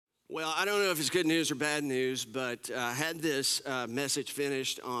Well, I don't know if it's good news or bad news, but I had this message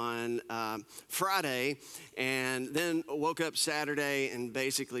finished on Friday, and then woke up Saturday and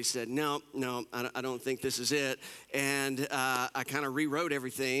basically said, no, I don't think this is it. And I kind of rewrote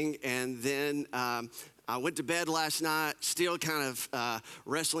everything, and then I went to bed last night, still kind of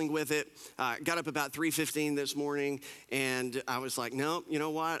wrestling with it. Got up about 3:15 this morning, and I was like, no, you know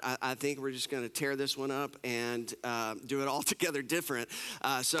what? I think we're just going to tear this one up and do it all together different.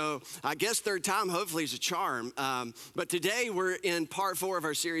 So I guess third time hopefully is a charm. But today we're in part 4 of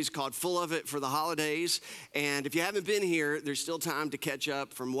our series called Full of It for the Holidays. And if you haven't been here, there's still time to catch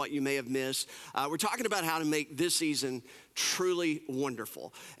up from what you may have missed. We're talking about how to make this season truly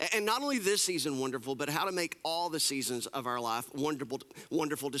wonderful. And not only this season wonderful, but how to make all the seasons of our life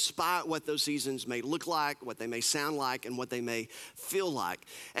wonderful despite what those seasons may look like, what they may sound like, and what they may feel like.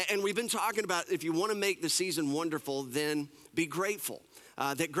 And we've been talking about if you want to make the season wonderful, then be grateful.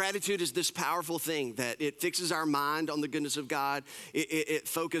 That gratitude is this powerful thing, that it fixes our mind on the goodness of God. It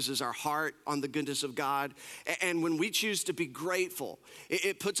focuses our heart on the goodness of God. And when we choose to be grateful,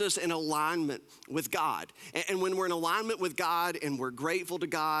 it puts us in alignment with God. And when we're in alignment with God and we're grateful to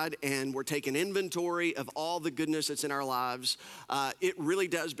God and we're taking inventory of all the goodness that's in our lives, it really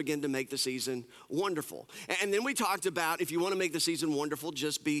does begin to make the season wonderful. And then we talked about if you want to make the season wonderful,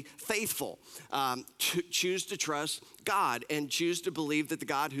 just be faithful. Choose to trust God and choose to believe that the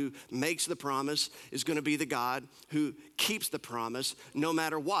God who makes the promise is going to be the God who keeps the promise no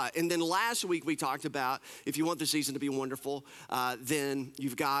matter what. And then last week we talked about if you want the season to be wonderful, then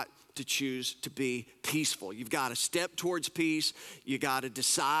you've got to choose to be peaceful. You've got to step towards peace. You got to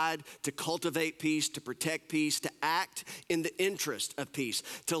decide to cultivate peace, to protect peace, to act in the interest of peace,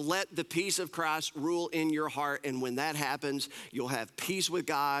 to let the peace of Christ rule in your heart. And when that happens, you'll have peace with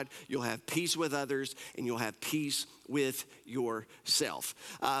God, you'll have peace with others, and you'll have peace with yourself.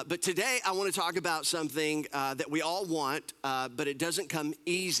 But today I want to talk about something that we all want, but it doesn't come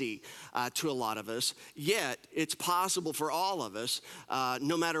easy to a lot of us. Yet it's possible for all of us,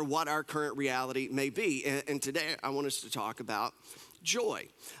 no matter what our current reality may be. And today I want us to talk about joy.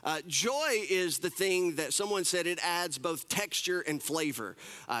 Joy is the thing that someone said it adds both texture and flavor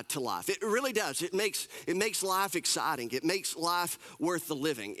to life. It really does. It makes life exciting. It makes life worth the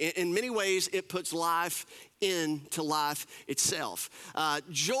living. In many ways, it puts life into life itself.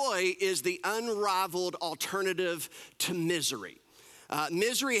 Joy is the unrivaled alternative to misery.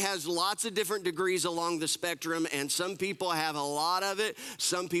 Misery has lots of different degrees along the spectrum, and some people have a lot of it,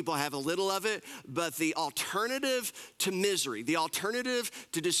 some people have a little of it, but the alternative to misery, the alternative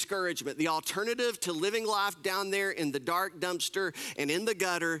to discouragement, the alternative to living life down there in the dark dumpster and in the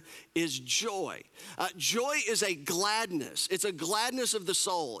gutter is joy. Joy is a gladness. It's a gladness of the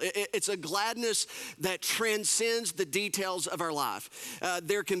soul. It's a gladness that transcends the details of our life.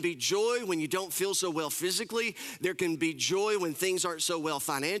 There can be joy when you don't feel so well physically. There can be joy when things aren't so well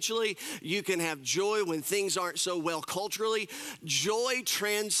financially. You can have joy when things aren't so well culturally. Joy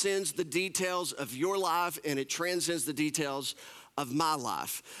transcends the details of your life, and it transcends the details of my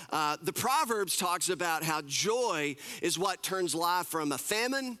life. The Proverbs talks about how joy is what turns life from a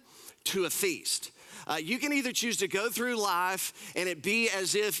famine to a feast. You can either choose to go through life and it be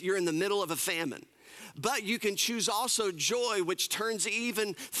as if you're in the middle of a famine. But you can choose also joy, which turns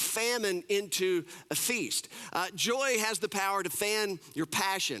even famine into a feast. Joy has the power to fan your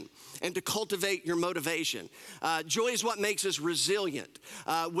passion and to cultivate your motivation. Joy is what makes us resilient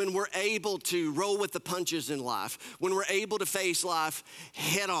when we're able to roll with the punches in life, when we're able to face life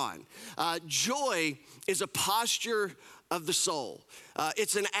head on. Joy is a posture of the soul.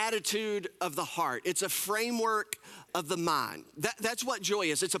 It's an attitude of the heart. It's a framework of the mind. That's what joy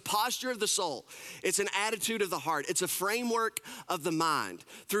is. It's a posture of the soul. It's an attitude of the heart. It's a framework of the mind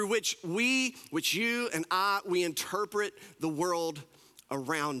through which you and I, we interpret the world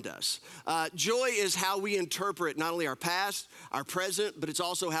around us. Joy is how we interpret not only our past, our present, but it's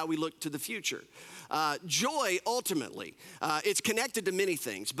also how we look to the future. Joy, ultimately, it's connected to many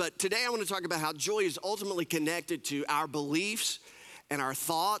things, but today I want to talk about how joy is ultimately connected to our beliefs and our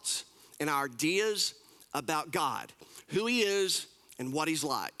thoughts and our ideas about God, who He is and what He's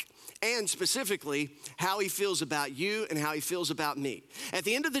like, and specifically how He feels about you and how He feels about me. At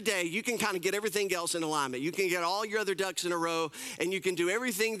the end of the day, you can kind of get everything else in alignment. You can get all your other ducks in a row, and you can do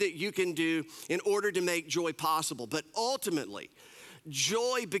everything that you can do in order to make joy possible. But ultimately,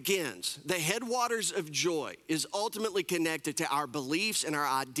 joy begins. The headwaters of joy is ultimately connected to our beliefs and our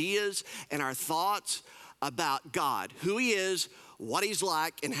ideas and our thoughts about God, who He is, what He's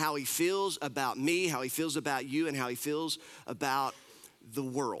like, and how He feels about me, how He feels about you, and how He feels about the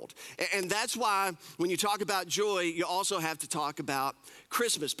world. And that's why when you talk about joy, you also have to talk about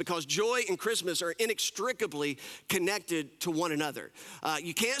Christmas, because joy and Christmas are inextricably connected to one another.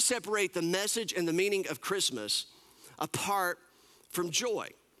 You can't separate the message and the meaning of Christmas apart from joy.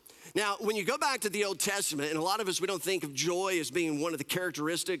 Now, when you go back to the Old Testament, and a lot of us, we don't think of joy as being one of the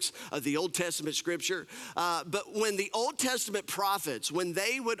characteristics of the Old Testament scripture, but when the Old Testament prophets, when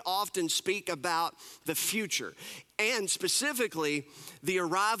they would often speak about the future, and specifically the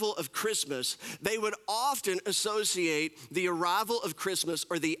arrival of Christmas, they would often associate the arrival of Christmas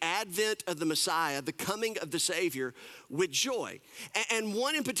or the advent of the Messiah, the coming of the Savior, with joy. And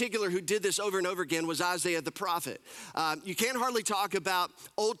one in particular who did this over and over again was Isaiah the prophet. You can't hardly talk about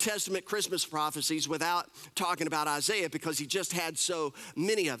Old Testament Christmas prophecies without talking about Isaiah, because he just had so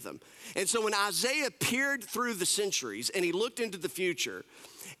many of them. And so when Isaiah peered through the centuries and he looked into the future,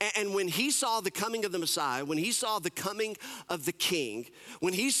 and when he saw the coming of the Messiah, when he saw the coming of the King,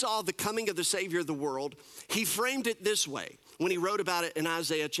 when he saw the coming of the Savior of the world, he framed it this way when he wrote about it in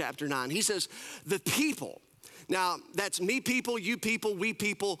Isaiah chapter 9. He says, the people, now that's me people, you people, we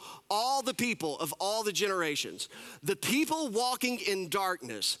people, all the people of all the generations, the people walking in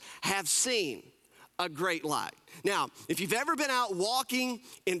darkness have seen a great light. Now, if you've ever been out walking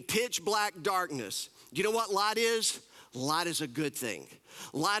in pitch black darkness, do you know what light is? Light is a good thing.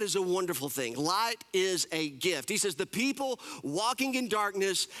 Light is a wonderful thing. Light is a gift. He says, the people walking in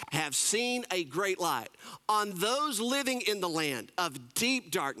darkness have seen a great light. On those living in the land of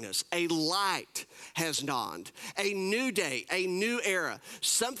deep darkness, a light has dawned. A new day, a new era.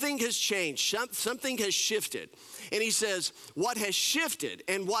 Something has changed. Something has shifted. And he says, what has shifted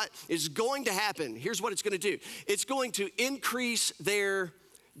and what is going to happen, here's what it's going to do. It's going to increase their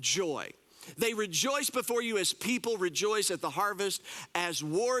joy. They rejoice before you as people rejoice at the harvest, as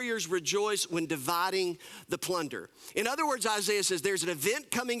warriors rejoice when dividing the plunder. In other words, Isaiah says there's an event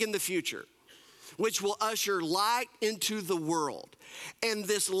coming in the future which will usher light into the world. And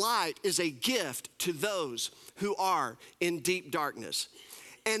this light is a gift to those who are in deep darkness.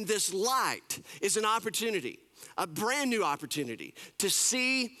 And this light is an opportunity, a brand new opportunity to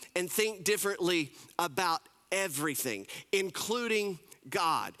see and think differently about everything, including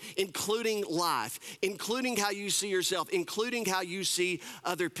God, including life, including how you see yourself, including how you see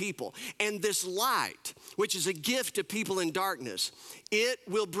other people. And this light, which is a gift to people in darkness, it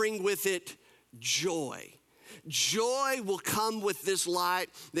will bring with it joy. Joy will come with this light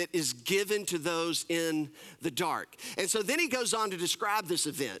that is given to those in the dark. And so then he goes on to describe this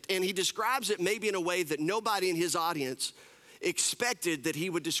event, and he describes it maybe in a way that nobody in his audience expected that he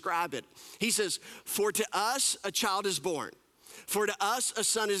would describe it. He says, for to us a child is born. For to us a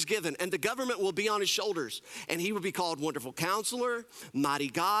son is given, and the government will be on his shoulders, and he will be called Wonderful Counselor, Mighty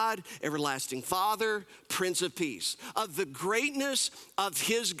God, Everlasting Father, Prince of Peace. Of the greatness of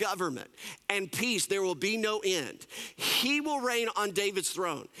his government and peace there will be no end. He will reign on David's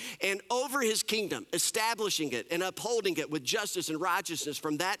throne and over his kingdom, establishing it and upholding it with justice and righteousness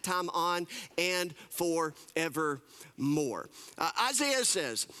from that time on and forevermore. Isaiah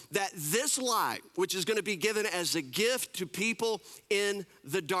says that this light, which is going to be given as a gift to people in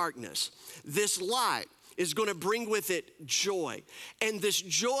the darkness, this light is going to bring with it joy. And this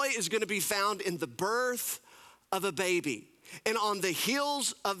joy is going to be found in the birth of a baby. And on the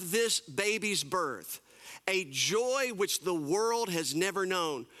heels of this baby's birth, a joy which the world has never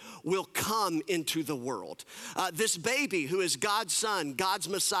known will come into the world. This baby who is God's son, God's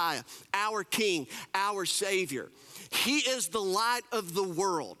Messiah, our King, our Savior. He is the light of the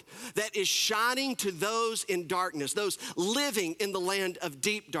world that is shining to those in darkness, those living in the land of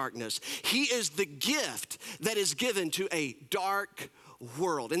deep darkness. He is the gift that is given to a dark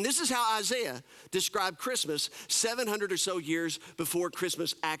world. And this is how Isaiah described Christmas 700 or so years before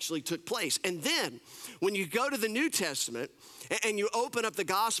Christmas actually took place. And then when you go to the New Testament and you open up the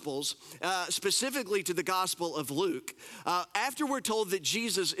Gospels, specifically to the Gospel of Luke, after we're told that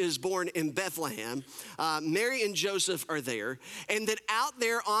Jesus is born in Bethlehem, Mary and Joseph are there, and that out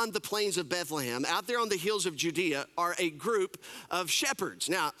there on the plains of Bethlehem, out there on the hills of Judea, are a group of shepherds.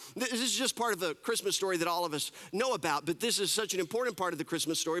 Now, this is just part of the Christmas story that all of us know about, but this is such an important part of the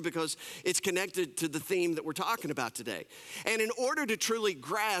Christmas story because it's connected to the theme that we're talking about today. And in order to truly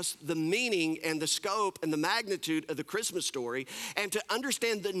grasp the meaning and the scope and the magnitude of the Christmas story, and to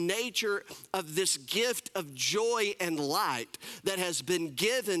understand the nature of this gift of joy and light that has been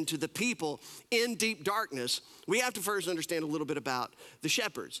given to the people in deep darkness, we have to first understand a little bit about the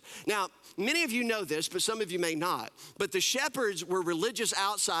shepherds. Now, many of you know this, but some of you may not. But the shepherds were religious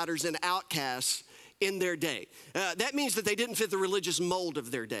outsiders and outcasts in their day. That means that they didn't fit the religious mold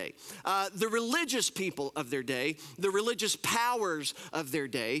of their day. The religious people of their day, the religious powers of their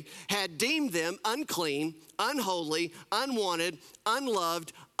day, had deemed them unclean, unholy, unwanted,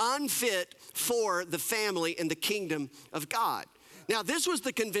 unloved, unfit for the family and the kingdom of God. Now, this was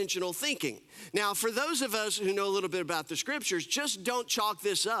the conventional thinking. Now, for those of us who know a little bit about the scriptures, just don't chalk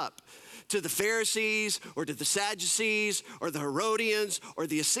this up to the Pharisees or to the Sadducees or the Herodians or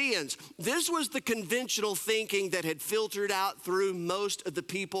the Essenes. This was the conventional thinking that had filtered out through most of the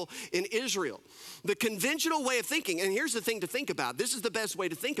people in Israel. The conventional way of thinking, and here's the thing to think about. This is the best way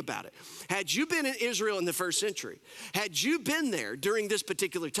to think about it. Had you been in Israel in the first century, had you been there during this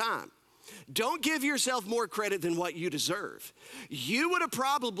particular time, don't give yourself more credit than what you deserve. You would have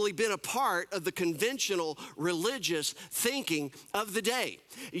probably been a part of the conventional religious thinking of the day.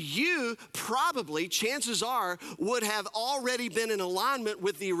 You probably, chances are, would have already been in alignment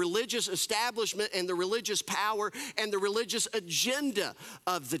with the religious establishment and the religious power and the religious agenda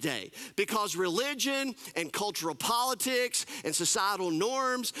of the day. Because religion and cultural politics and societal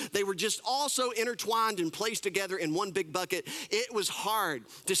norms, they were just also intertwined and placed together in one big bucket. It was hard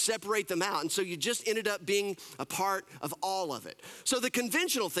to separate them out. And so you just ended up being a part of all of it. So the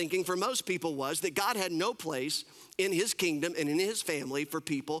conventional thinking for most people was that God had no place in his kingdom and in his family for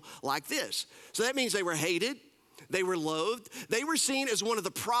people like this. So that means they were hated. They were loathed. They were seen as one of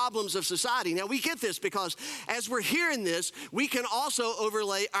the problems of society. Now, we get this because as we're hearing this, we can also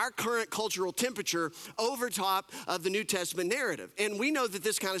overlay our current cultural temperature over top of the New Testament narrative. And we know that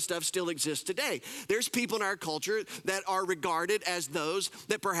this kind of stuff still exists today. There's people in our culture that are regarded as those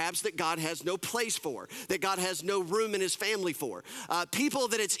that perhaps that God has no place for, that God has no room in his family for. People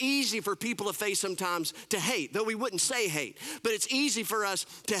that it's easy for people to face sometimes to hate, though we wouldn't say hate, but it's easy for us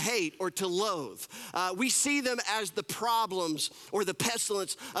to hate or to loathe. We see them as the problems or the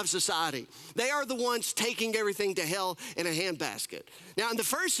pestilence of society. They are the ones taking everything to hell in a handbasket. Now, in the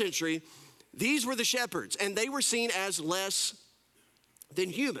first century, these were the shepherds, and they were seen as less than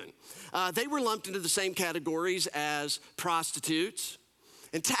human. They were lumped into the same categories as prostitutes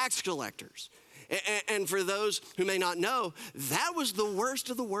and tax collectors. And for those who may not know, that was the worst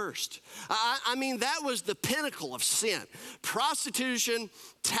of the worst. I mean, that was the pinnacle of sin. Prostitution,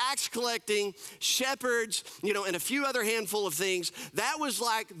 tax collecting, shepherds, and a few other handful of things. That was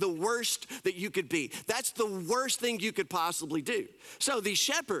like the worst that you could be. That's the worst thing you could possibly do. So these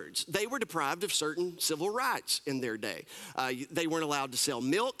shepherds, they were deprived of certain civil rights in their day. They weren't allowed to sell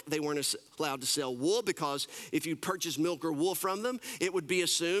milk. They weren't allowed to sell wool, because if you purchased milk or wool from them, it would be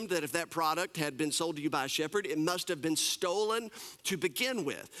assumed that if that product had been sold to you by a shepherd, it must have been stolen to begin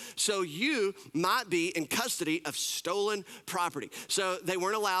with. So you might be in custody of stolen property. So they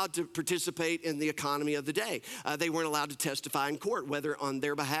weren't allowed to participate in the economy of the day. They weren't allowed to testify in court, whether on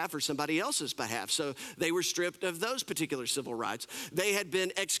their behalf or somebody else's behalf. So they were stripped of those particular civil rights. They had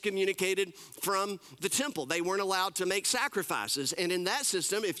been excommunicated from the temple. They weren't allowed to make sacrifices. And in that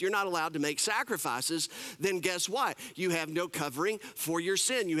system, if you're not allowed to make sacrifices, then guess what? You have no covering for your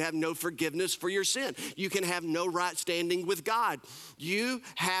sin. You have no forgiveness for your sin. You can have no right standing with God. You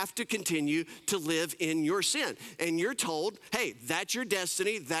have to continue to live in your sin. And you're told, hey, that's your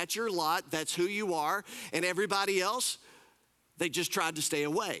destiny, that's your lot, that's who you are. And everybody else, they just tried to stay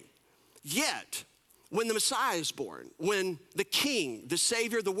away. Yet, when the Messiah is born, when the King, the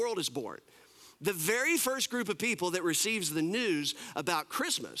Savior of the world is born, the very first group of people that receives the news about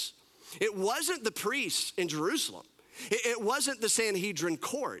Christmas, it wasn't the priests in Jerusalem. It wasn't the Sanhedrin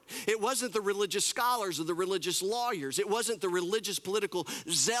court. It wasn't the religious scholars or the religious lawyers. It wasn't the religious political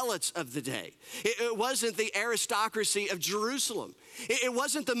zealots of the day. It wasn't the aristocracy of Jerusalem. It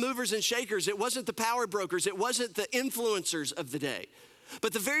wasn't the movers and shakers. It wasn't the power brokers. It wasn't the influencers of the day.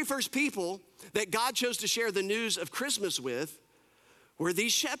 But the very first people that God chose to share the news of Christmas with were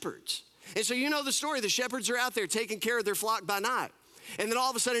these shepherds. And so you know the story. The shepherds are out there taking care of their flock by night. And then all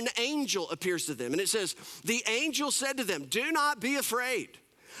of a sudden, an angel appears to them. And it says, the angel said to them, do not be afraid.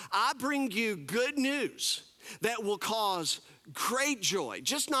 I bring you good news that will cause great joy.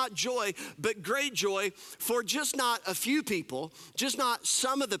 Just not joy, but great joy for just not a few people, just not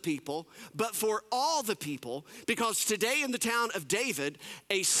some of the people, but for all the people. Because today in the town of David,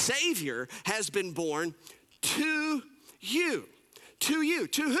 a Savior has been born to you. To you,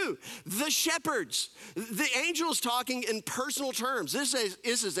 to who? The shepherds. The angel's talking in personal terms. This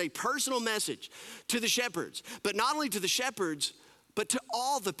is a personal message to the shepherds, but not only to the shepherds, but to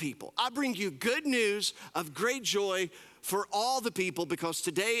all the people. I bring you good news of great joy for all the people, because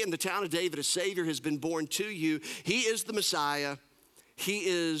today in the town of David, a Savior has been born to you. He is the Messiah. He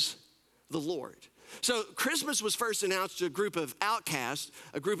is the Lord. So Christmas was first announced to a group of outcasts,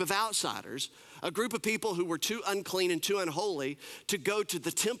 a group of outsiders, a group of people who were too unclean and too unholy to go to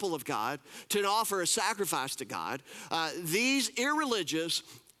the temple of God, to offer a sacrifice to God. These irreligious,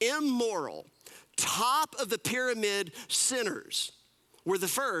 immoral, top of the pyramid sinners were the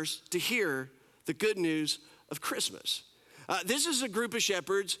first to hear the good news of Christmas. This is a group of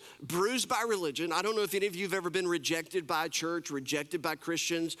shepherds bruised by religion. I don't know if any of you have ever been rejected by a church, rejected by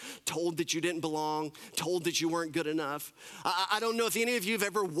Christians, told that you didn't belong, told that you weren't good enough. I don't know if any of you have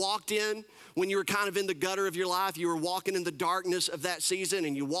ever walked in when you were kind of in the gutter of your life, you were walking in the darkness of that season,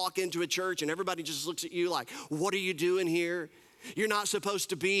 and you walk into a church and everybody just looks at you like, what are you doing here? You're not supposed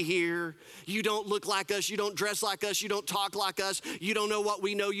to be here. You don't look like us. You don't dress like us. You don't talk like us. You don't know what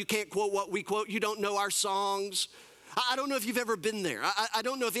we know. You can't quote what we quote. You don't know our songs. I don't know if you've ever been there. I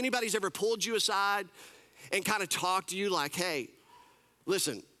don't know if anybody's ever pulled you aside and kind of talked to you like, hey,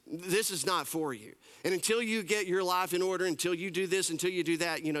 listen, this is not for you. And until you get your life in order, until you do this, until you do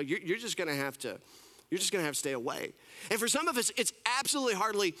that, you know, you're just gonna have to stay away. And for some of us, it's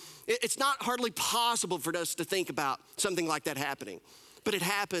not hardly possible for us to think about something like that happening. But it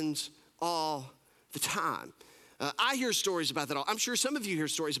happens all the time. I hear stories about that all. I'm sure some of you hear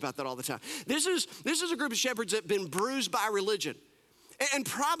stories about that all the time. This is a group of shepherds that have been bruised by religion. And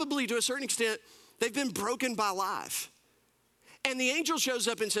probably to a certain extent, they've been broken by life. And the angel shows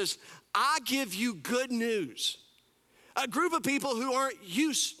up and says, I give you good news. A group of people who aren't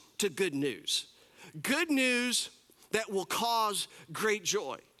used to good news. Good news that will cause great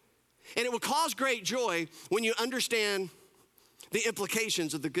joy. And it will cause great joy when you understand the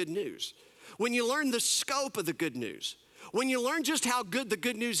implications of the good news. When you learn the scope of the good news. When you learn just how good the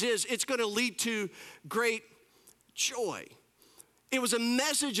good news is, it's going to lead to great joy. It was a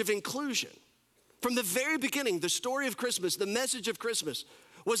message of inclusion. From the very beginning, the story of Christmas, the message of Christmas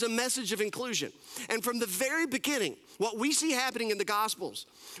was a message of inclusion. And from the very beginning, what we see happening in the Gospels,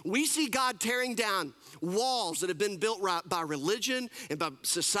 we see God tearing down walls that have been built by religion and by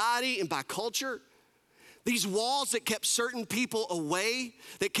society and by culture. These walls that kept certain people away,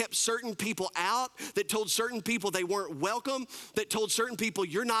 that kept certain people out, that told certain people they weren't welcome, that told certain people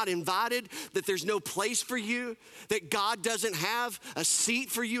you're not invited, that there's no place for you, that God doesn't have a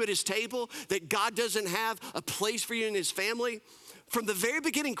seat for you at his table, that God doesn't have a place for you in his family. From the very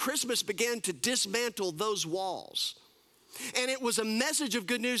beginning, Christmas began to dismantle those walls. And it was a message of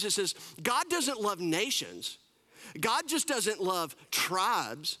good news that says, God doesn't love nations. God just doesn't love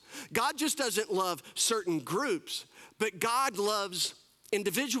tribes. God just doesn't love certain groups, but God loves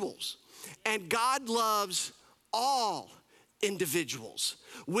individuals. And God loves all individuals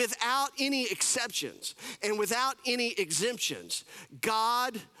without any exceptions and without any exemptions.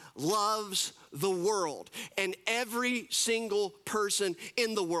 God loves the world and every single person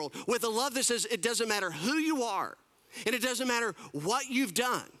in the world with a love that says it doesn't matter who you are and it doesn't matter what you've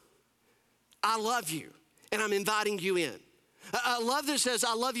done. I love you. And I'm inviting you in. A love that says,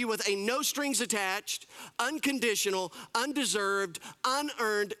 I love you with a no strings attached, unconditional, undeserved,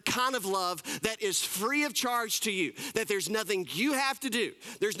 unearned kind of love that is free of charge to you. That there's nothing you have to do.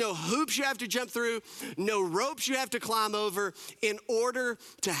 There's no hoops you have to jump through, no ropes you have to climb over in order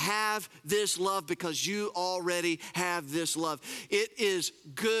to have this love because you already have this love. It is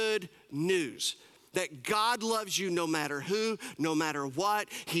good news. That God loves you no matter who, no matter what.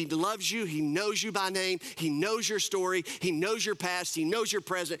 He loves you. He knows you by name. He knows your story. He knows your past. He knows your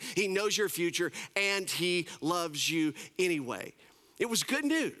present. He knows your future. And he loves you anyway. It was good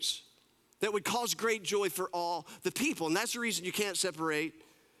news that would cause great joy for all the people. And that's the reason you can't separate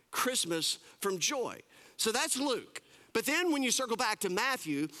Christmas from joy. So that's Luke. But then when you circle back to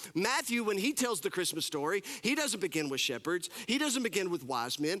Matthew, when he tells the Christmas story, he doesn't begin with shepherds. He doesn't begin with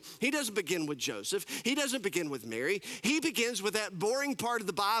wise men. He doesn't begin with Joseph. He doesn't begin with Mary. He begins with that boring part of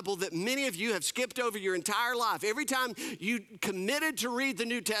the Bible that many of you have skipped over your entire life. Every time you committed to read the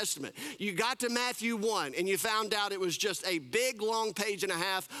New Testament, you got to Matthew 1 and you found out it was just a big long page and a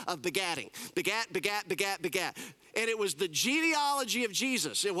half of begatting. Begat. And it was the genealogy of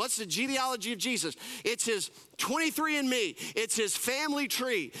Jesus. And what's the genealogy of Jesus? It's his 23andMe. It's his family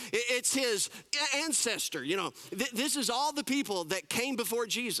tree. It's his ancestor. You know, this is all the people that came before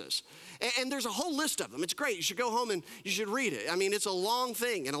Jesus. And there's a whole list of them. It's great. You should go home and you should read it. I mean, it's a long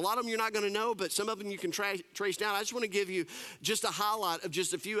thing. And a lot of them you're not going to know, but some of them you can trace down. I just want to give you just a highlight of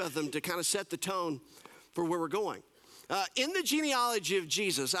just a few of them to kind of set the tone for where we're going. In the genealogy of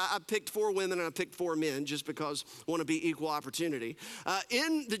Jesus, I picked 4 women and I picked 4 men just because I want to be equal opportunity.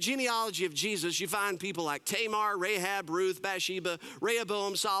 In the genealogy of Jesus, you find people like Tamar, Rahab, Ruth, Bathsheba,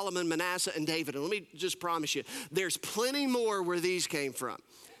 Rehoboam, Solomon, Manasseh, and David. And let me just promise you, there's plenty more where these came from.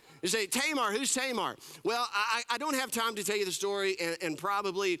 You say, Tamar, who's Tamar? Well, I don't have time to tell you the story, and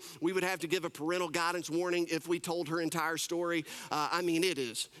probably we would have to give a parental guidance warning if we told her entire story. I mean, it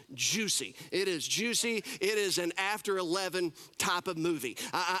is juicy. It is juicy. It is an after 11 type of movie.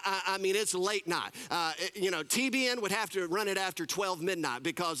 I mean, it's late night. TBN would have to run it after 12 midnight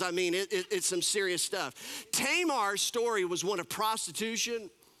because, I mean, it's some serious stuff. Tamar's story was one of prostitution,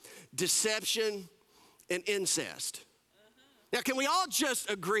 deception, and incest. Now, can we all just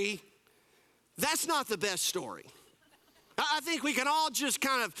agree that's not the best story? I think we can all just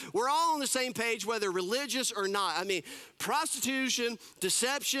we're all on the same page, whether religious or not. I mean, prostitution,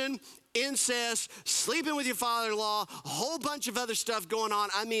 deception, incest, sleeping with your father-in-law, a whole bunch of other stuff going on.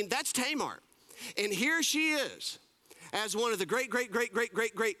 I mean, that's Tamar. And here she is as one of the great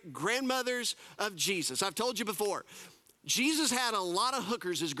grandmothers of Jesus. I've told you before, Jesus had a lot of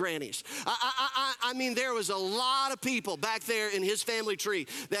hookers as grannies. I mean, there was a lot of people back there in his family tree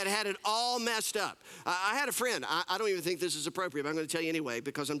that had it all messed up. I had a friend, I don't even think this is appropriate, but I'm going to tell you anyway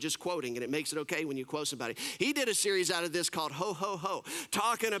because I'm just quoting and it makes it okay when you quote somebody. He did a series out of this called Ho, Ho, Ho,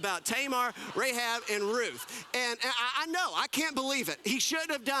 talking about Tamar, Rahab, and Ruth. And I know, I can't believe it. He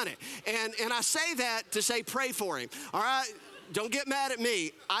shouldn't have done it. And I say that to say pray for him. All right? Don't get mad at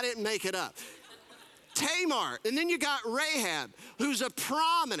me. I didn't make it up. Tamar, and then you got Rahab, who's a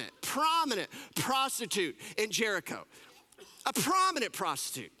prominent prostitute in Jericho. A prominent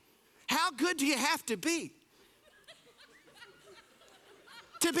prostitute. How good do you have to be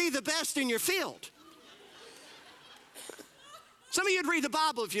the best in your field? Some of you'd read the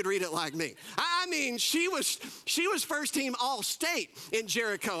Bible if you'd read it like me. I mean, she was first team All-State in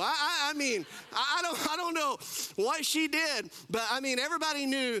Jericho. I mean, I don't know what she did, but I mean, everybody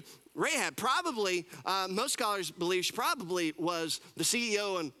knew Rahab. Probably, most scholars believe she probably was the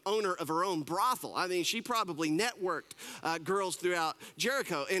CEO and owner of her own brothel. I mean, she probably networked girls throughout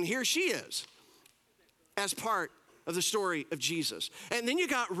Jericho, and here she is as part of the story of Jesus. And then you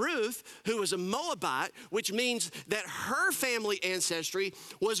got Ruth, who was a Moabite, which means that her family ancestry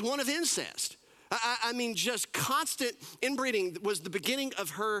was one of incest. I mean, just constant inbreeding was the beginning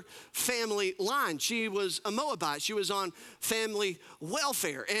of her family line. She was a Moabite. She was on family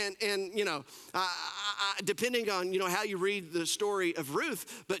welfare. And depending on, how you read the story of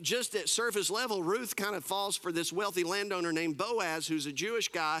Ruth, but just at surface level, Ruth kind of falls for this wealthy landowner named Boaz, who's a Jewish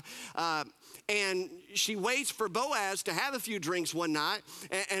guy. And she waits for Boaz to have a few drinks one night.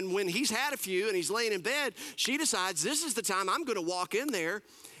 And when he's had a few and he's laying in bed, she decides this is the time I'm going to walk in there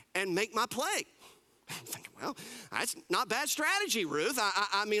and make my play. I'm thinking, well, that's not bad strategy, Ruth.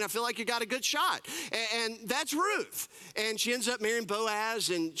 I mean, I feel like you got a good shot. And that's Ruth. And she ends up marrying Boaz,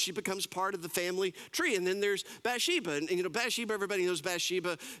 and she becomes part of the family tree. And then there's Bathsheba. And Bathsheba, everybody knows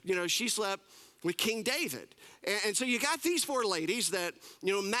Bathsheba. She slept with King David. And so you got these four ladies that,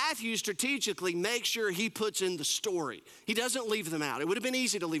 Matthew strategically makes sure he puts in the story. He doesn't leave them out. It would have been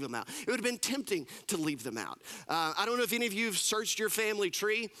easy to leave them out. It would have been tempting to leave them out. I don't know if any of you have searched your family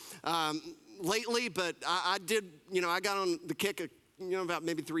tree lately, but I did, I got on the kick about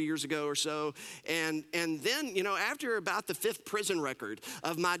maybe 3 years ago or so. And then, after about the fifth prison record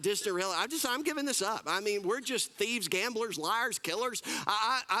of my distant relative, I'm giving this up. I mean, we're just thieves, gamblers, liars, killers.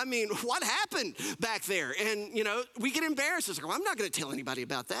 I mean, what happened back there? And, we get embarrassed. It's like, well, I'm not going to tell anybody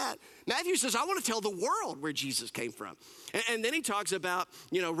about that. Matthew says, I want to tell the world where Jesus came from. And then he talks about,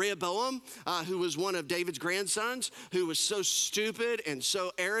 Rehoboam, who was one of David's grandsons, who was so stupid and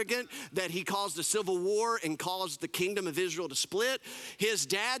so arrogant that he caused a civil war and caused the kingdom of Israel to split. His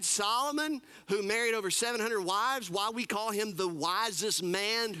dad, Solomon, who married over 700 wives, why we call him the wisest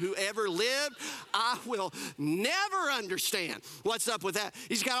man who ever lived, I will never understand what's up with that.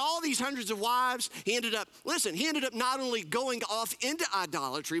 He's got all these hundreds of wives. He ended up not only going off into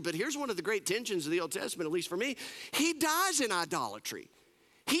idolatry, but here's one of the great tensions of the Old Testament, at least for me. He dies in idolatry.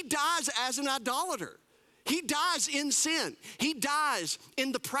 He dies as an idolater. He dies in sin. He dies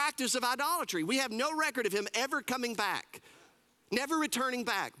in the practice of idolatry. We have no record of him ever coming back, never returning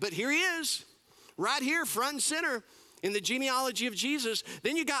back. But here he is, right here, front and center in the genealogy of Jesus.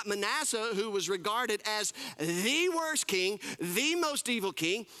 Then you got Manasseh, who was regarded as the worst king, the most evil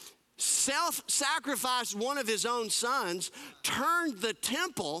king, self-sacrificed one of his own sons, turned the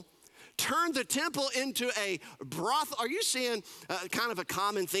temple into a brothel. Are you seeing kind of a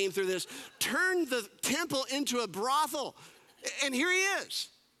common theme through this? Turned the temple into a brothel. And here he is.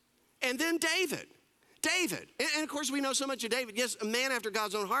 And then David. And of course we know so much of David. Yes, a man after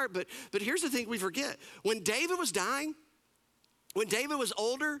God's own heart, but here's the thing we forget. When David was dying, when David was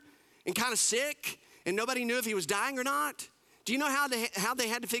older and kind of sick and nobody knew if he was dying or not, do you know how they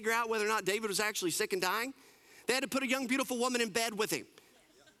had to figure out whether or not David was actually sick and dying? They had to put a young beautiful woman in bed with him.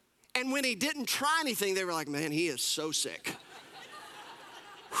 And when he didn't try anything, they were like, man, he is so sick.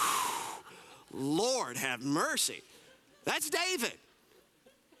 Lord have mercy. That's David.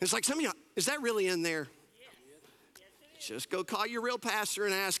 It's like some of you, is that really in there? Just go call your real pastor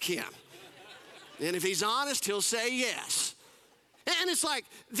and ask him. And if he's honest, he'll say yes. And it's like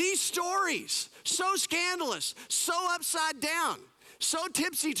these stories, so scandalous, so upside down, so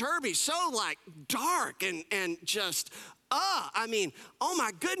tipsy-turvy, so like dark and just, I mean, oh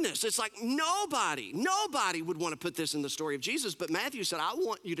my goodness. It's like nobody would want to put this in the story of Jesus. But Matthew said, I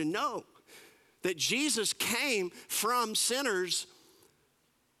want you to know that Jesus came from sinners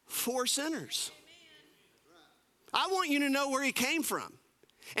for sinners. I want you to know where he came from.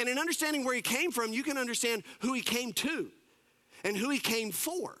 And in understanding where he came from, you can understand who he came to and who he came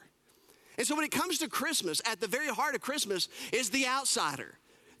for. And so when it comes to Christmas, at the very heart of Christmas is the outsider,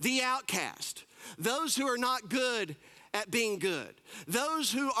 the outcast, those who are not good at being good,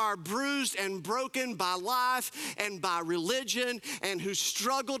 those who are bruised and broken by life and by religion and who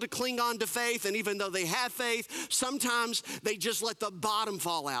struggle to cling on to faith. And even though they have faith, sometimes they just let the bottom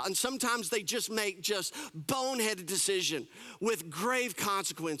fall out. And sometimes they just make just boneheaded decision with grave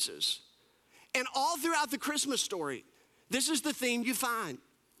consequences. And all throughout the Christmas story, this is the theme you find.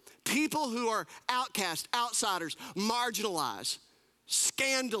 People who are outcast, outsiders, marginalized,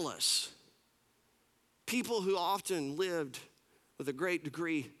 scandalous. People who often lived with a great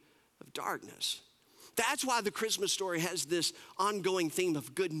degree of darkness. That's why the Christmas story has this ongoing theme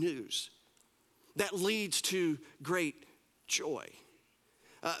of good news that leads to great joy.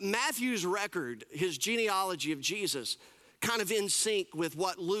 Matthew's record, his genealogy of Jesus, kind of in sync with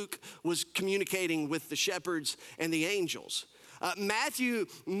what Luke was communicating with the shepherds and the angels. Matthew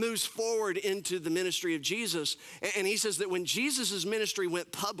moves forward into the ministry of Jesus, and he says that when Jesus' ministry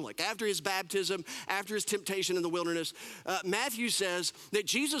went public, after his baptism, after his temptation in the wilderness, Matthew says that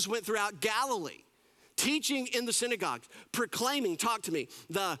Jesus went throughout Galilee, teaching in the synagogues, proclaiming, talk to me,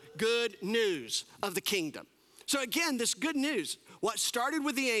 the good news of the kingdom. So again, this good news, what started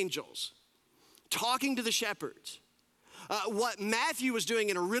with the angels, talking to the shepherds, what Matthew was doing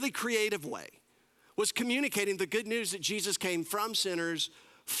in a really creative way, was communicating the good news that Jesus came from sinners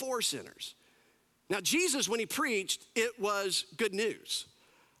for sinners. Now, Jesus, when he preached, it was good news.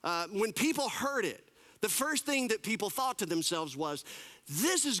 When people heard it, the first thing that people thought to themselves was,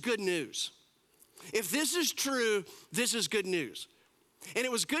 this is good news. If this is true, this is good news. And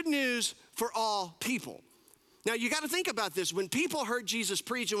it was good news for all people. Now, you got to think about this. When people heard Jesus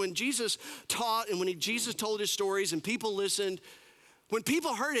preach and when Jesus taught and when Jesus told his stories and people listened, when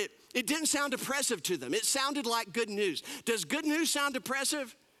people heard it, it didn't sound oppressive to them. It sounded like good news. Does good news sound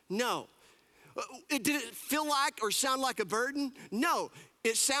oppressive? No. Did it feel like or sound like a burden? No.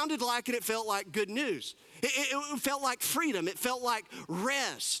 It sounded like and it felt like good news. It felt like freedom. It felt like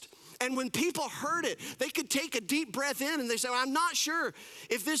rest. And when people heard it, they could take a deep breath in and they say, well, I'm not sure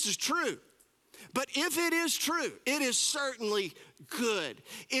if this is true. But if it is true, it is certainly good.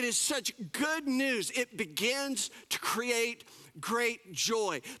 It is such good news. It begins to create great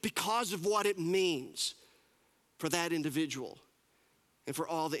joy because of what it means for that individual and for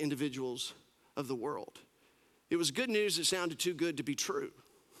all the individuals of the world. It was good news that sounded too good to be true,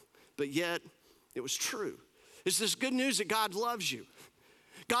 but yet it was true. It's this good news that God loves you.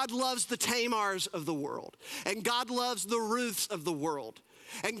 God loves the Tamars of the world, and God loves the Ruths of the world,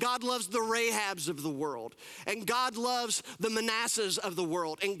 and God loves the Rahabs of the world, and God loves the Manassehs of the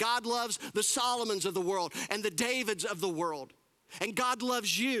world, and God loves the Solomons of the world, and the Davids of the world. And God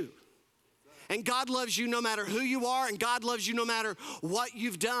loves you. And God loves you no matter who you are, and God loves you no matter what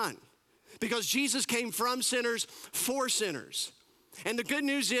you've done. Because Jesus came from sinners for sinners. And the good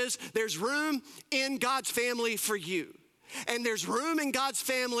news is there's room in God's family for you. And there's room in God's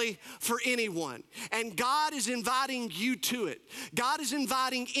family for anyone. And God is inviting you to it. God is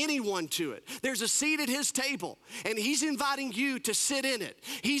inviting anyone to it. There's a seat at his table, and he's inviting you to sit in it.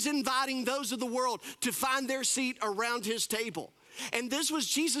 He's inviting those of the world to find their seat around his table. And this was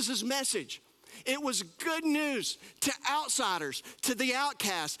Jesus' message. It was good news to outsiders, to the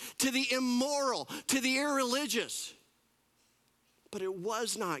outcast, to the immoral, to the irreligious. But it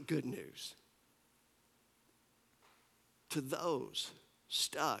was not good news to those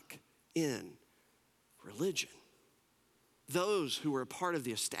stuck in religion. Those who were a part of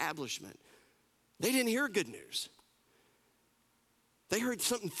the establishment. They didn't hear good news. They heard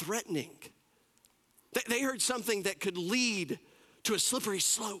something threatening. They heard something that could lead to a slippery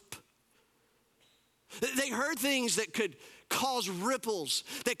slope. They heard things that could cause ripples,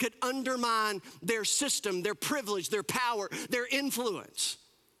 that could undermine their system, their privilege, their power, their influence.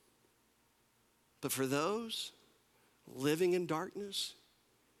 But for those living in darkness,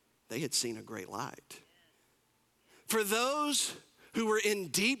 they had seen a great light. For those who were in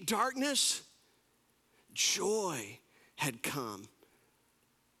deep darkness, joy had come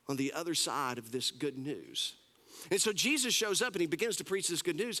on the other side of this good news. And so Jesus shows up and he begins to preach this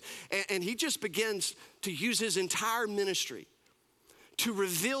good news, and he just begins to use his entire ministry to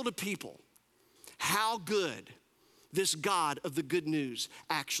reveal to people how good this God of the good news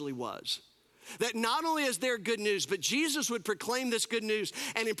actually was. That not only is there good news, but Jesus would proclaim this good news.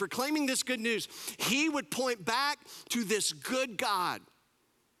 And in proclaiming this good news, he would point back to this good God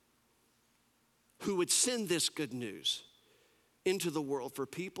who would send this good news into the world for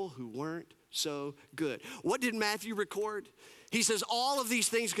people who weren't so good. What did Matthew record? He says all of these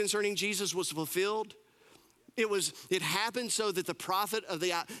things concerning Jesus was fulfilled. It happened so that the prophet of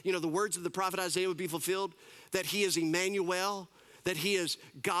the words of the prophet Isaiah would be fulfilled, that he is Emmanuel, that he is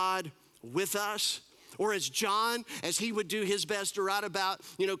God with us. Or as John, as he would do his best to write about,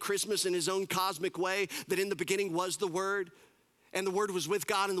 Christmas in his own cosmic way, that in the beginning was the Word, and the Word was with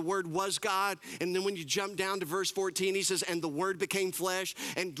God, and the Word was God. And then when you jump down to verse 14, he says, and the Word became flesh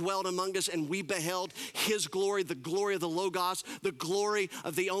and dwelt among us, and we beheld his glory, the glory of the Logos, the glory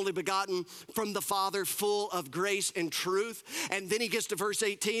of the only begotten from the Father, full of grace and truth. And then he gets to verse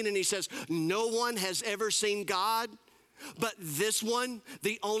 18, and he says, no one has ever seen God, but this one,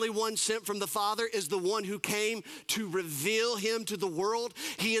 the only one sent from the Father, is the one who came to reveal him to the world.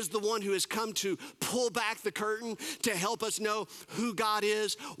 He is the one who has come to pull back the curtain to help us know who God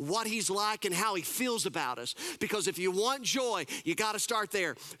is, what he's like, and how he feels about us. Because if you want joy, you got to start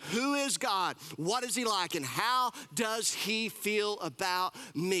there. Who is God? What is he like? And how does he feel about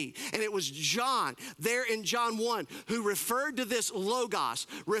me? And it was John there in John 1 who referred to this Logos,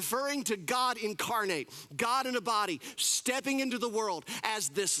 referring to God incarnate, God in a body, stepping into the world as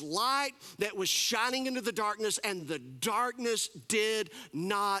this light that was shining into the darkness, and the darkness did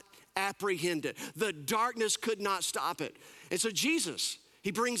not apprehend it. The darkness could not stop it. And so Jesus,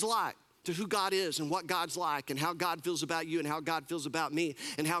 he brings light to who God is and what God's like and how God feels about you and how God feels about me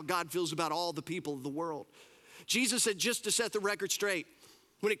and how God feels about all the people of the world. Jesus said, just to set the record straight,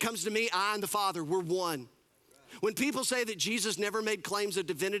 when it comes to me, I and the Father, we're one. When people say that Jesus never made claims of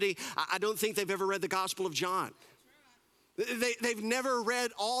divinity, I don't think they've ever read the Gospel of John. They've never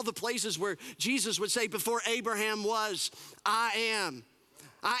read all the places where Jesus would say, before Abraham was, I am.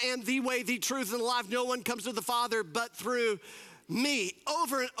 I am the way, the truth, and the life. No one comes to the Father but through me.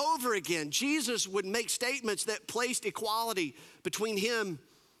 Over and over again, Jesus would make statements that placed equality between him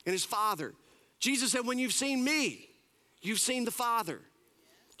and his Father. Jesus said, when you've seen me, you've seen the Father.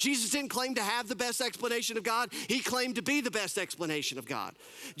 Jesus didn't claim to have the best explanation of God. He claimed to be the best explanation of God.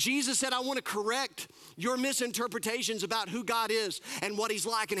 Jesus said, I want to correct your misinterpretations about who God is and what he's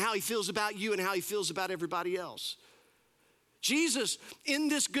like and how he feels about you and how he feels about everybody else. Jesus, in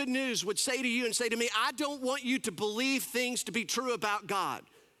this good news, would say to you and say to me, I don't want you to believe things to be true about God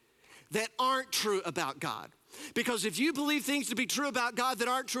that aren't true about God. Because if you believe things to be true about God that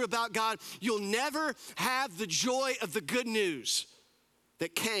aren't true about God, you'll never have the joy of the good news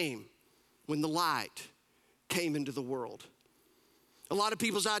that came when the light came into the world. A lot of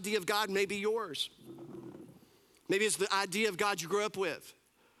people's idea of God may be yours. Maybe it's the idea of God you grew up with.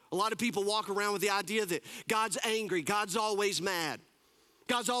 A lot of people walk around with the idea that God's angry, God's always mad,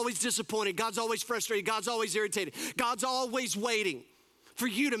 God's always disappointed, God's always frustrated, God's always irritated, God's always waiting for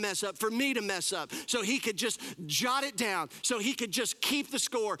you to mess up, for me to mess up, so he could just jot it down, so he could just keep the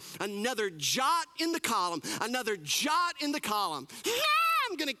score. Another jot in the column, another jot in the column.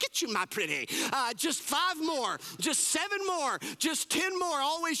 I'm gonna get you, my pretty. Just 5 more, just 7 more, just 10 more,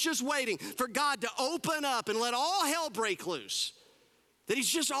 always just waiting for God to open up and let all hell break loose. That he's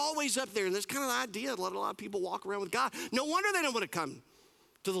just always up there. And that's kind of the idea. Let a lot of people walk around with God. No wonder they don't want to come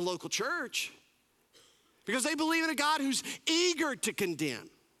to the local church, because they believe in a God who's eager to condemn,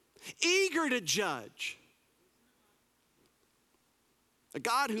 eager to judge. A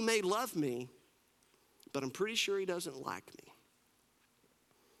God who may love me, but I'm pretty sure he doesn't like me.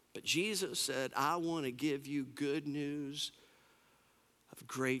 But Jesus said, I want to give you good news of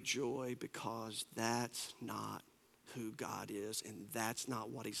great joy, because that's not who God is, and that's not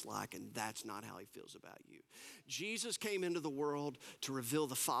what he's like, and that's not how he feels about you. Jesus came into the world to reveal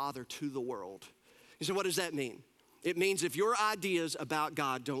the Father to the world. You say, what does that mean? It means if your ideas about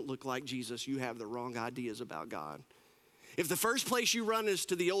God don't look like Jesus, you have the wrong ideas about God. If the first place you run is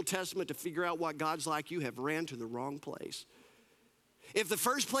to the Old Testament to figure out what God's like, you have ran to the wrong place. If the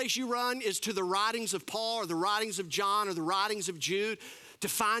first place you run is to the writings of Paul or the writings of John or the writings of Jude to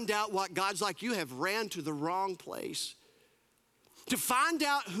find out what God's like, you have ran to the wrong place. To find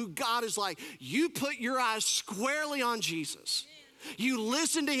out who God is like, you put your eyes squarely on Jesus. You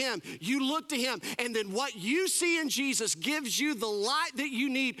listen to him, you look to him, and then what you see in Jesus gives you the light that you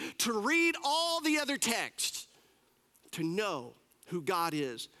need to read all the other texts, to know who God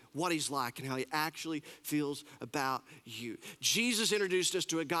is, what he's like, and how he actually feels about you. Jesus introduced us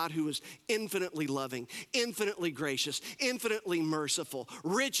to a God who is infinitely loving, infinitely gracious, infinitely merciful,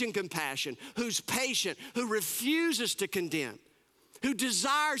 rich in compassion, who's patient, who refuses to condemn, who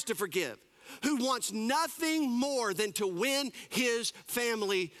desires to forgive, who wants nothing more than to win his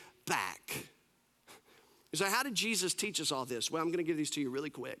family back. So how did Jesus teach us all this? Well, I'm going to give these to you really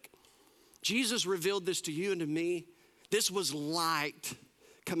quick. Jesus revealed this to you and to me. This was light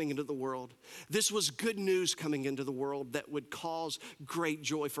coming into the world. This was good news coming into the world that would cause great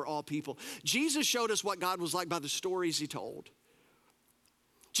joy for all people. Jesus showed us what God was like by the stories he told.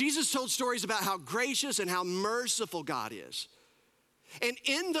 Jesus told stories about how gracious and how merciful God is. And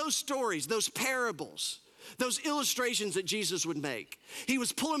in those stories, those parables, those illustrations that Jesus would make, he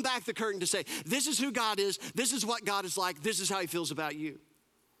was pulling back the curtain to say, this is who God is, this is what God is like, this is how he feels about you.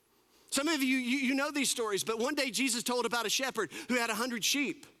 Some of you know these stories, but one day Jesus told about a shepherd who had 100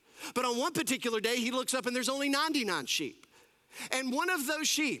 sheep. But on one particular day, he looks up and there's only 99 sheep. And one of those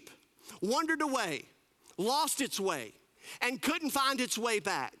sheep wandered away, lost its way, and couldn't find its way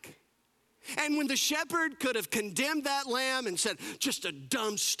back. And when the shepherd could have condemned that lamb and said, just a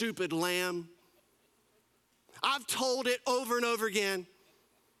dumb, stupid lamb, I've told it over and over again,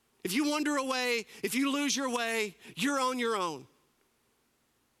 if you wander away, if you lose your way, you're on your own.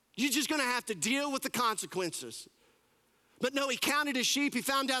 You're just gonna have to deal with the consequences. But no, he counted his sheep. He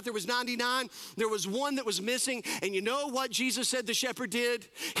found out there was 99. There was one that was missing. And you know what Jesus said the shepherd did?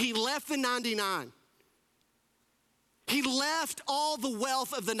 He left the 99. He left all the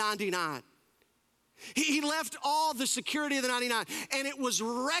wealth of the 99. He left all the security of the 99. And it was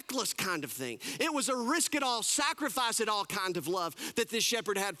reckless kind of thing. It was a risk it all, sacrifice it all kind of love that this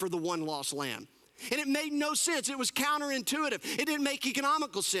shepherd had for the one lost lamb. And it made no sense. It was counterintuitive. It didn't make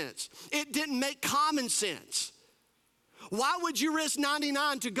economical sense. It didn't make common sense. Why would you risk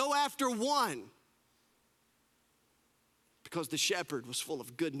 99 to go after one? Because the shepherd was full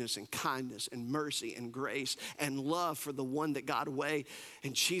of goodness and kindness and mercy and grace and love for the one that got away.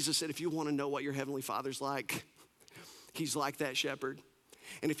 And Jesus said, if you want to know what your heavenly Father's like, he's like that shepherd.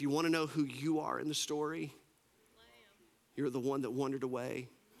 And if you want to know who you are in the story, you're the one that wandered away,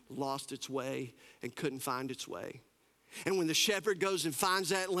 lost its way, and couldn't find its way. And when the shepherd goes and finds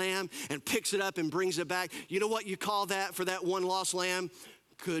that lamb and picks it up and brings it back, you know what you call that for that one lost lamb?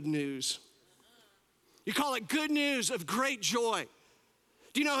 Good news. You call it good news of great joy.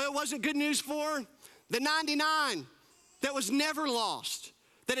 Do you know who it wasn't good news for? The 99 that was never lost,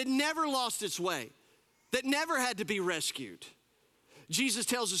 that had never lost its way, that never had to be rescued. Jesus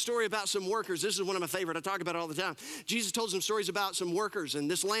tells a story about some workers. This is one of my favorite. I talk about it all the time. Jesus told some stories about some workers, and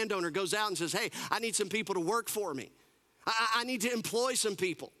this landowner goes out and says, hey, I need some people to work for me. I need to employ some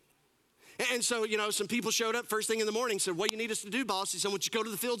people. And so, some people showed up first thing in the morning, said, what do you need us to do, boss? He said, I want you to go to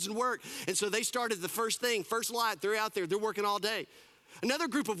the fields and work. And so they started the first light. They're out there. They're working all day. Another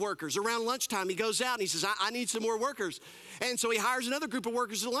group of workers around lunchtime, he goes out and he says, I need some more workers. And so he hires another group of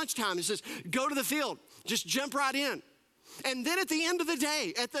workers at lunchtime. He says, go to the field. Just jump right in. And then at the end of the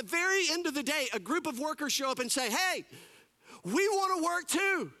day, at the very end of the day, a group of workers show up and say, hey, we want to work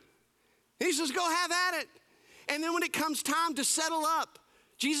too. And he says, go have at it. And then when it comes time to settle up,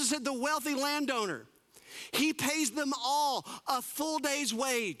 Jesus said the wealthy landowner, he pays them all a full day's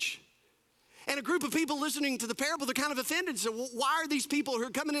wage. And a group of people listening to the parable, they're kind of offended and say, well, why are these people who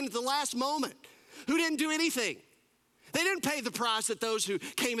are coming in at the last moment, who didn't do anything? They didn't pay the price that those who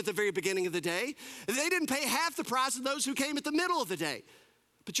came at the very beginning of the day. They didn't pay half the price of those who came at the middle of the day.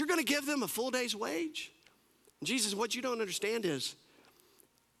 But you're going to give them a full day's wage? And Jesus, what you don't understand is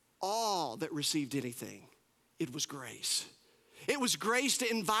all that received anything, it was grace. It was grace to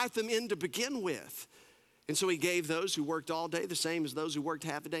invite them in to begin with. And so he gave those who worked all day the same as those who worked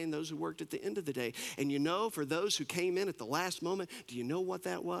half a day and those who worked at the end of the day. And for those who came in at the last moment, do you know what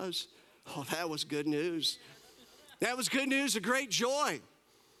that was? Oh, that was good news. That was good news, a great joy.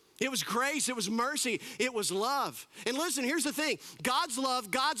 It was grace, it was mercy, it was love. And listen, here's the thing. God's love,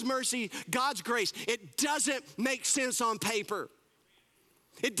 God's mercy, God's grace, it doesn't make sense on paper.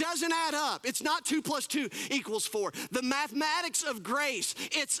 It doesn't add up. It's not 2 + 2 = 4. The mathematics of grace,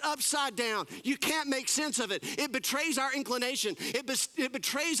 it's upside down. You can't make sense of it. It betrays our inclination. It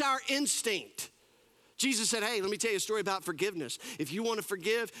betrays our instinct. Jesus said, hey, let me tell you a story about forgiveness. If you want to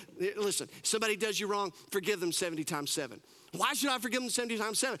forgive, listen, somebody does you wrong, forgive them 70 times 7. Why should I forgive them 70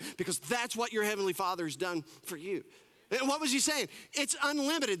 times 7? Because that's what your heavenly Father has done for you. And what was he saying? It's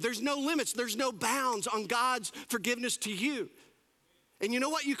unlimited. There's no limits. There's no bounds on God's forgiveness to you. And you know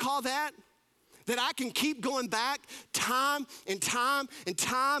what you call that? That I can keep going back time and time and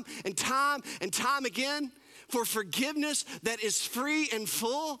time and time and time again for forgiveness that is free and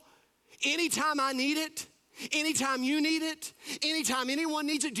full anytime I need it, anytime you need it, anytime anyone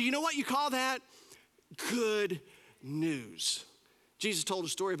needs it. Do you know what you call that? Good news. Jesus told a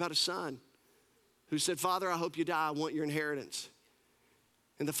story about a son who said, Father, I hope you die. I want your inheritance.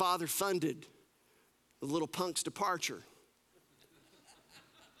 And the father funded the little punk's departure.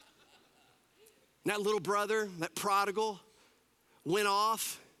 And that little brother, that prodigal, went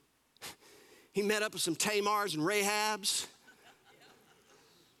off. He met up with some Tamars and Rahabs.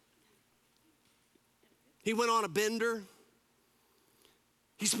 He went on a bender.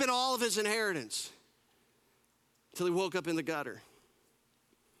 He spent all of his inheritance until he woke up in the gutter.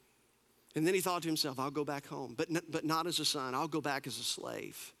 And then he thought to himself, I'll go back home, but not as a son. I'll go back as a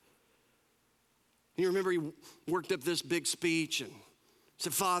slave. And you remember he worked up this big speech and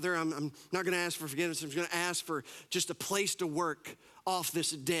said, Father, I'm not going to ask for forgiveness. I'm going to ask for just a place to work off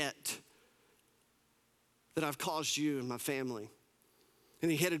this debt that I've caused you and my family. And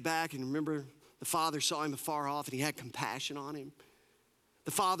he headed back, and remember, the father saw him afar off, and he had compassion on him.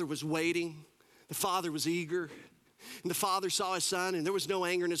 The father was waiting. The father was eager. And the father saw his son, and there was no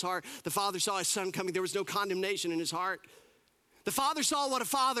anger in his heart. The father saw his son coming. There was no condemnation in his heart. The father saw what a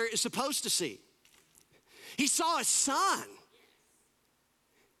father is supposed to see. He saw his son.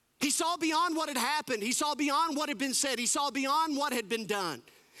 He saw beyond what had happened. He saw beyond what had been said. He saw beyond what had been done.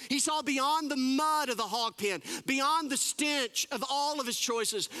 He saw beyond the mud of the hog pen, beyond the stench of all of his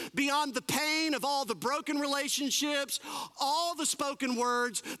choices, beyond the pain of all the broken relationships, all the spoken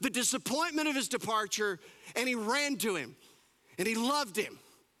words, the disappointment of his departure, and he ran to him, and he loved him,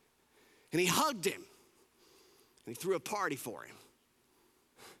 and he hugged him, and he threw a party for him,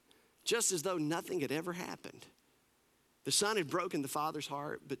 just as though nothing had ever happened. The son had broken the father's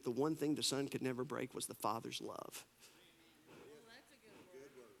heart, but the one thing the son could never break was the father's love.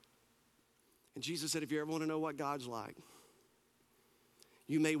 And Jesus said, if you ever want to know what God's like,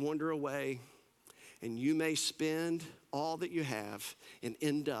 you may wander away and you may spend all that you have and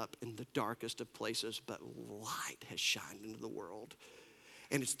end up in the darkest of places, but light has shined into the world.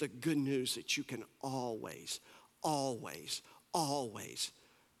 And it's the good news that you can always, always, always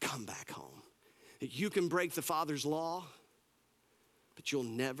come back home. That you can break the Father's law, but you'll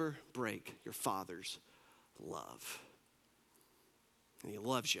never break your Father's love. And he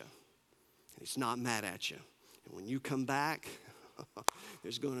loves you. And he's not mad at you. And when you come back,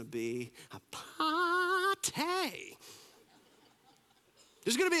 there's going to be a party.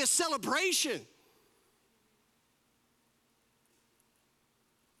 There's going to be a celebration.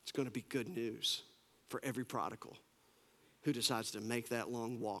 It's going to be good news for every prodigal who decides to make that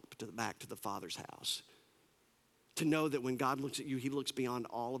long walk back to the Father's house. To know that when God looks at you, he looks beyond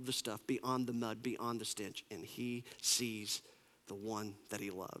all of the stuff, beyond the mud, beyond the stench, and he sees the one that he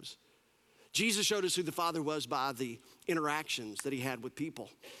loves. Jesus showed us who the Father was by the interactions that he had with people.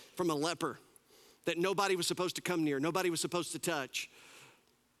 From a leper that nobody was supposed to come near, nobody was supposed to touch.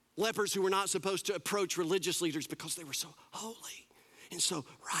 Lepers who were not supposed to approach religious leaders because they were so holy and so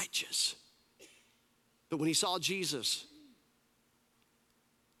righteous. But when he saw Jesus,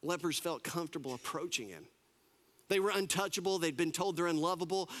 lepers felt comfortable approaching him. They were untouchable. They'd been told they're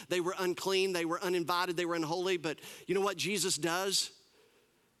unlovable. They were unclean. They were uninvited. They were unholy. But you know what Jesus does?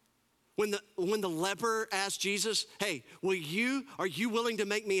 When the leper asked Jesus, hey, are you willing to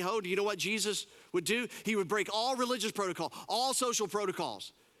make me whole? Do you know what Jesus would do? He would break all religious protocol, all social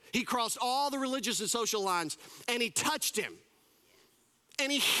protocols. He crossed all the religious and social lines, and he touched him,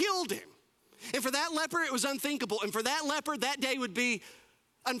 and he healed him. And for that leper, it was unthinkable. And for that leper, that day would be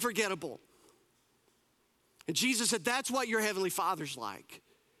unforgettable. And Jesus said, that's what your heavenly Father's like.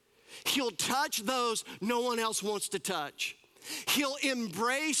 He'll touch those no one else wants to touch. He'll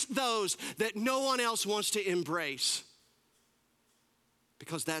embrace those that no one else wants to embrace.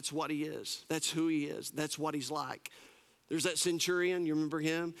 Because that's what he is. That's who he is. That's what he's like. There's that centurion, you remember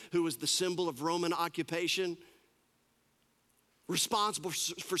him, who was the symbol of Roman occupation, responsible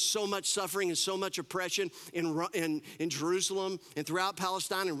for so much suffering and so much oppression in Jerusalem and throughout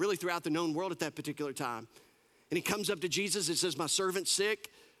Palestine and really throughout the known world at that particular time. And he comes up to Jesus and says, my servant's sick.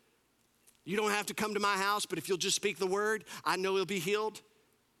 You don't have to come to my house, but if you'll just speak the word, I know he'll be healed.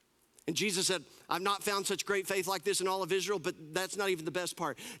 And Jesus said, I've not found such great faith like this in all of Israel, but that's not even the best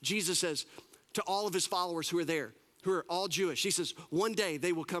part. Jesus says to all of his followers who are there, who are all Jewish, he says, one day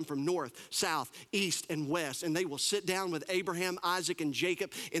they will come from north, south, east, and west, and they will sit down with Abraham, Isaac, and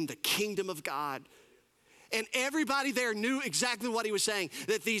Jacob in the kingdom of God. And everybody there knew exactly what he was saying,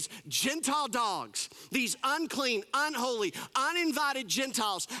 that these Gentile dogs, these unclean, unholy, uninvited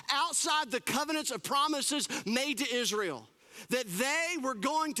Gentiles outside the covenants of promises made to Israel, that they were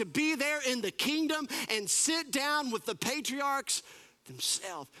going to be there in the kingdom and sit down with the patriarchs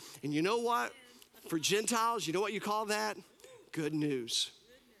themselves. And you know what? For Gentiles, you know what you call that? Good news.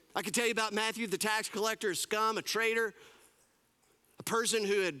 I could tell you about Matthew, the tax collector, a scum, a traitor, a person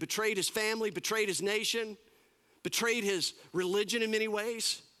who had betrayed his family, betrayed his nation, betrayed his religion in many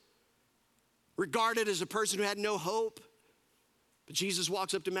ways, regarded as a person who had no hope. But Jesus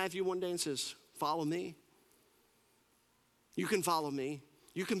walks up to Matthew one day and says, follow me. You can follow me.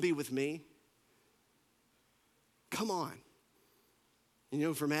 You can be with me. Come on. And you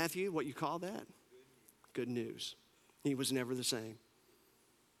know, for Matthew, what you call that? Good news. He was never the same.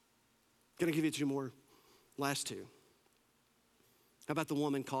 Gonna give you two more, last two. How about the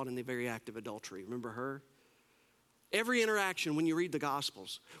woman caught in the very act of adultery? Remember her? Every interaction when you read the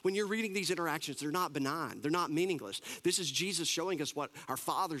Gospels, when you're reading these interactions, they're not benign, they're not meaningless. This is Jesus showing us what our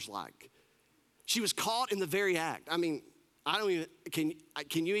Father's like. She was caught in the very act. I mean,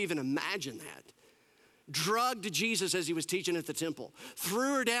 can you even imagine that? Drugged to Jesus as he was teaching at the temple,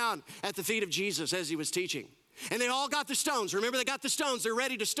 threw her down at the feet of Jesus as he was teaching. And they all got the stones. Remember, they got the stones. They're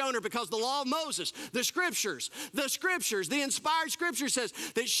ready to stone her because the law of Moses, the scriptures, the inspired scripture says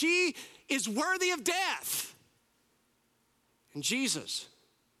that she is worthy of death. And Jesus,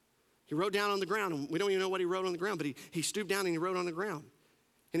 he wrote down on the ground, and we don't even know what he wrote on the ground, but he stooped down and he wrote on the ground.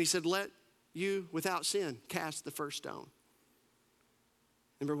 And he said, let you without sin cast the first stone.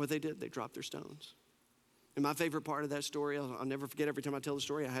 Remember what they did? They dropped their stones. And my favorite part of that story, I'll never forget every time I tell the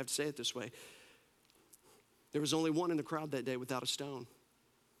story, I have to say it this way. There was only one in the crowd that day without a stone.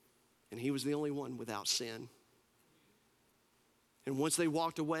 And he was the only one without sin. And once they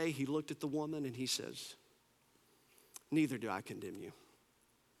walked away, he looked at the woman and he says, neither do I condemn you.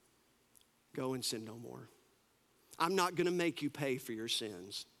 Go and sin no more. I'm not gonna make you pay for your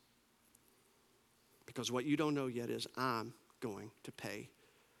sins. Because what you don't know yet is I'm going to pay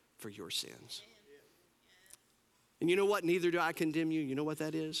for your sins. And you know what? Neither do I condemn you. You know what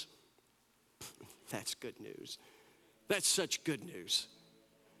that is? That's good news. That's such good news.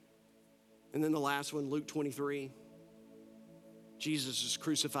 And then the last one, Luke 23. Jesus is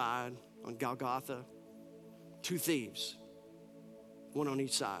crucified on Golgotha. Two thieves, one on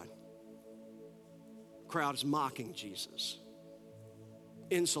each side. Crowd is mocking Jesus,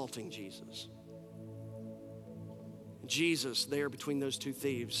 insulting Jesus. Jesus, there between those two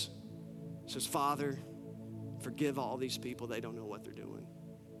thieves, says, Father, forgive all these people. They don't know what they're doing.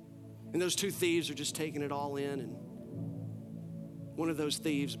 And those two thieves are just taking it all in. And one of those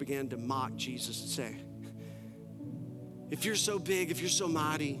thieves began to mock Jesus and say, if you're so big, if you're so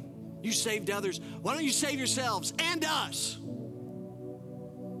mighty, you saved others, why don't you save yourselves and us?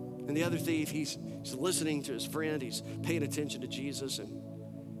 And the other thief, he's listening to his friend. He's paying attention to Jesus. And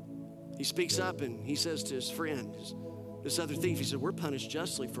he speaks up and he says to his friend, this other thief, he said, we're punished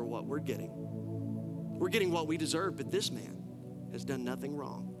justly for what we're getting. We're getting what we deserve, but this man has done nothing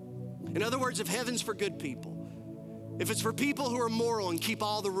wrong. In other words, if heaven's for good people, if it's for people who are moral and keep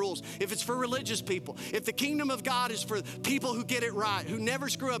all the rules, if it's for religious people, if the kingdom of God is for people who get it right, who never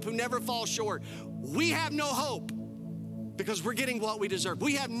screw up, who never fall short, we have no hope because we're getting what we deserve.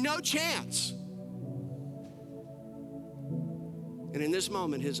 We have no chance. And in this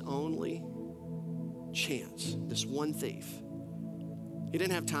moment, his only chance, this one thief, he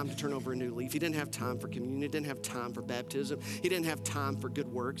didn't have time to turn over a new leaf. He didn't have time for communion. He didn't have time for baptism. He didn't have time for good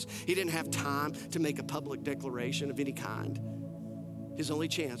works. He didn't have time to make a public declaration of any kind. His only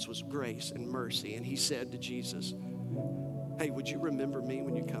chance was grace and mercy. And he said to Jesus, hey, would you remember me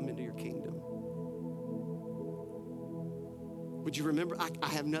when you come into your kingdom? Would you remember? I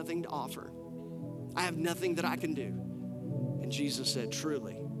have nothing to offer. I have nothing that I can do. And Jesus said,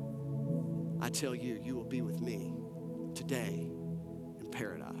 truly, I tell you, you will be with me today in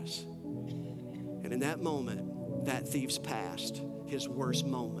paradise. And in that moment, that thief's past, his worst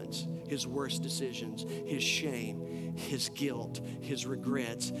moments, his worst decisions, his shame, his guilt, his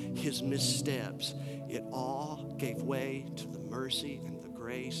regrets, his missteps, it all gave way to the mercy and the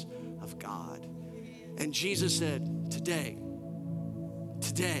grace of God. And Jesus said, today,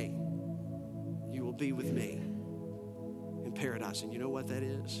 you will be with me in paradise. And you know what that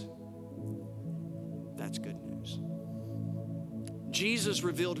is? That's good news. Jesus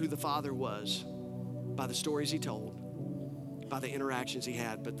revealed who the Father was by the stories he told, by the interactions he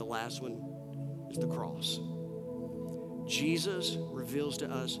had, but the last one is the cross. Jesus reveals to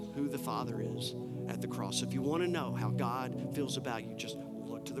us who the Father is at the cross. So if you want to know how God feels about you, just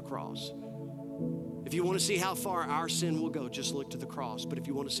look to the cross. If you want to see how far our sin will go, just look to the cross. But if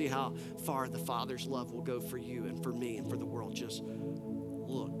you want to see how far the Father's love will go for you and for me and for the world, just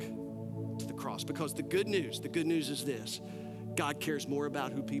look to the cross. Because the good news is this: God cares more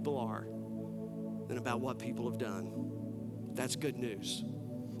about who people are than about what people have done. That's good news.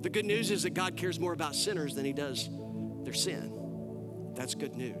 The good news is that God cares more about sinners than he does their sin. That's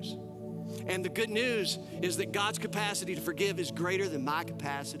good news. And the good news is that God's capacity to forgive is greater than my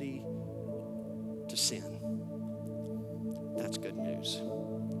capacity to sin. That's good news.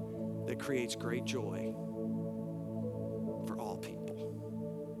 That creates great joy for all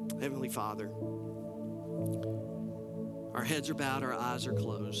people. Heavenly Father, our heads are bowed, our eyes are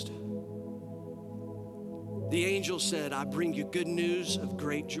closed. The angel said, I bring you good news of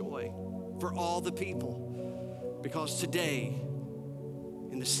great joy for all the people, because today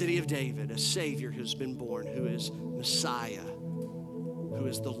in the city of David, a Savior has been born, who is Messiah, who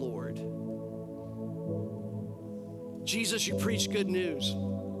is the Lord. Jesus, you preach good news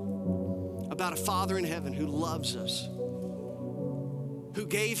about a Father in heaven who loves us, who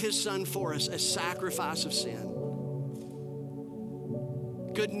gave his Son for us as sacrifice of sin.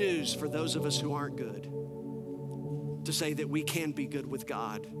 Good news for those of us who aren't good, to say that we can be good with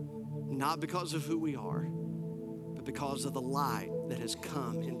God, not because of who we are, but because of the light that has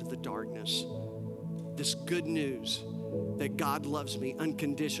come into the darkness. This good news that God loves me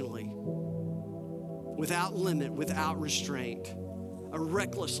unconditionally, without limit, without restraint, a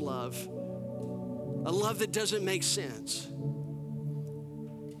reckless love, a love that doesn't make sense.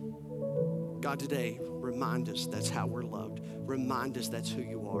 God, today, remind us that's how we're loved. Remind us that's who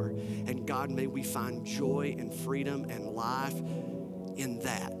you are. And God, may we find joy and freedom and life in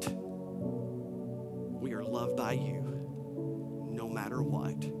that. We are loved by you no matter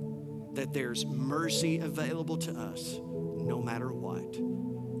what. That there's mercy available to us no matter what.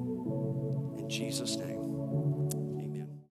 In Jesus' name.